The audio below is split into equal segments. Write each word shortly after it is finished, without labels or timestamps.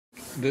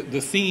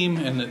the theme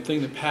and the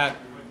thing that Pat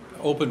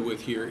opened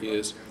with here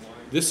is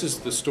this is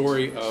the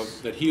story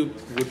that he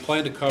would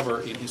plan to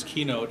cover in his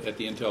keynote at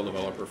the Intel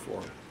Developer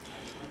Forum.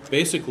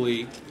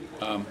 Basically,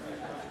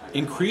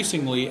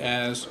 increasingly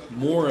as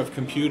more of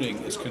computing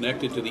is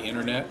connected to the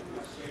internet,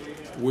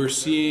 we're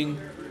seeing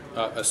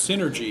a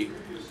synergy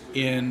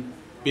in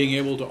being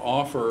able to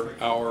offer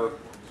our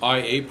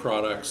IA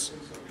products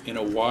in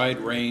a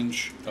wide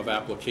range of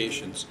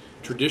applications.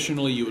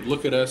 Traditionally, you would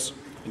look at us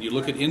and you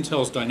look at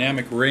Intel's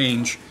dynamic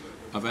range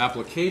of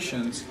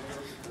applications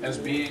as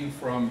being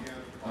from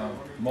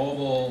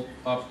mobile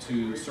up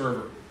to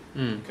server.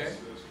 Okay?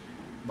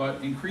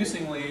 But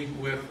increasingly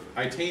with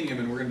Itanium,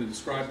 and we're going to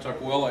describe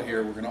Tukwila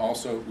here, we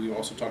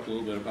also talked a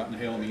little bit about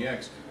Inhalem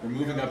EX, we're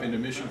moving up into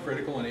mission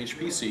critical and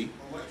HPC.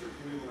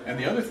 And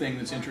the other thing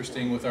that's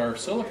interesting with our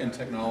silicon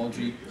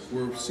technology,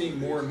 we're seeing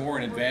more and more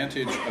an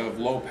advantage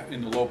of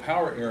in the low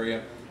power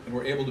area, and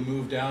we're able to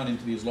move down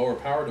into these lower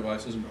power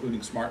devices, including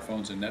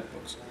smartphones and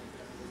netbooks.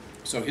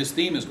 So his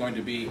theme is going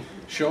to be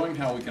showing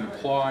how we can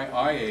apply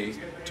IA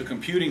to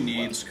computing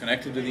needs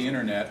connected to the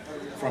internet,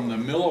 from the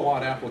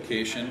milliwatt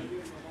application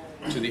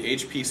to the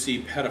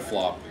HPC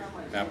petaflop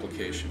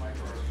application.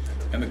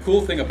 And the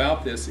cool thing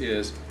about this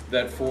is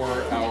that for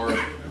our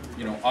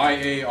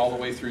IA all the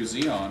way through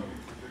Xeon,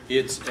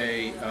 it's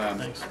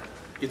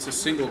a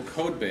single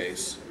code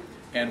base,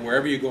 and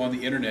wherever you go on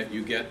the internet,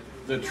 you get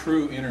the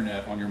true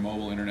internet on your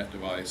mobile internet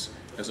device,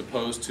 as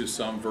opposed to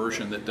some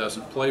version that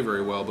doesn't play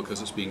very well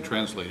because it's being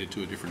translated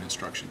to a different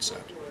instruction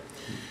set.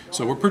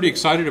 So we're pretty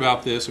excited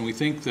about this, and we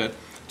think that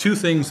two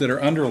things that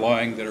are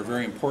underlying that are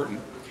very important.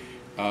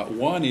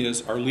 One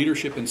is our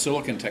leadership in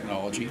silicon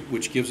technology,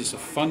 which gives us a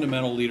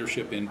fundamental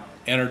leadership in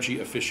energy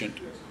efficient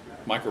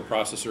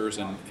microprocessors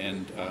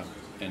and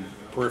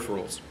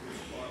peripherals.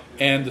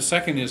 And the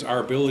second is our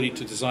ability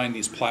to design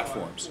these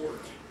platforms.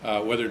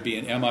 Whether it be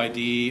an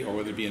MID or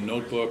whether it be a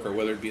notebook or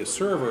whether it be a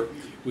server,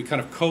 we kind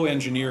of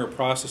co-engineer a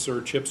processor,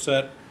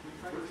 chipset,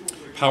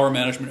 power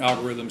management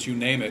algorithms, you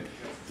name it,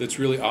 that's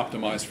really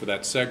optimized for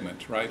that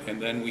segment, right?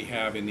 And then we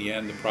have, in the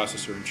end, the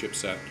processor and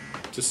chipset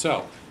to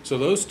sell. So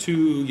those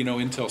two,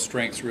 Intel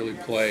strengths really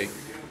play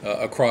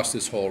across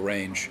this whole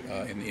range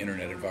in the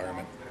internet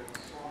environment.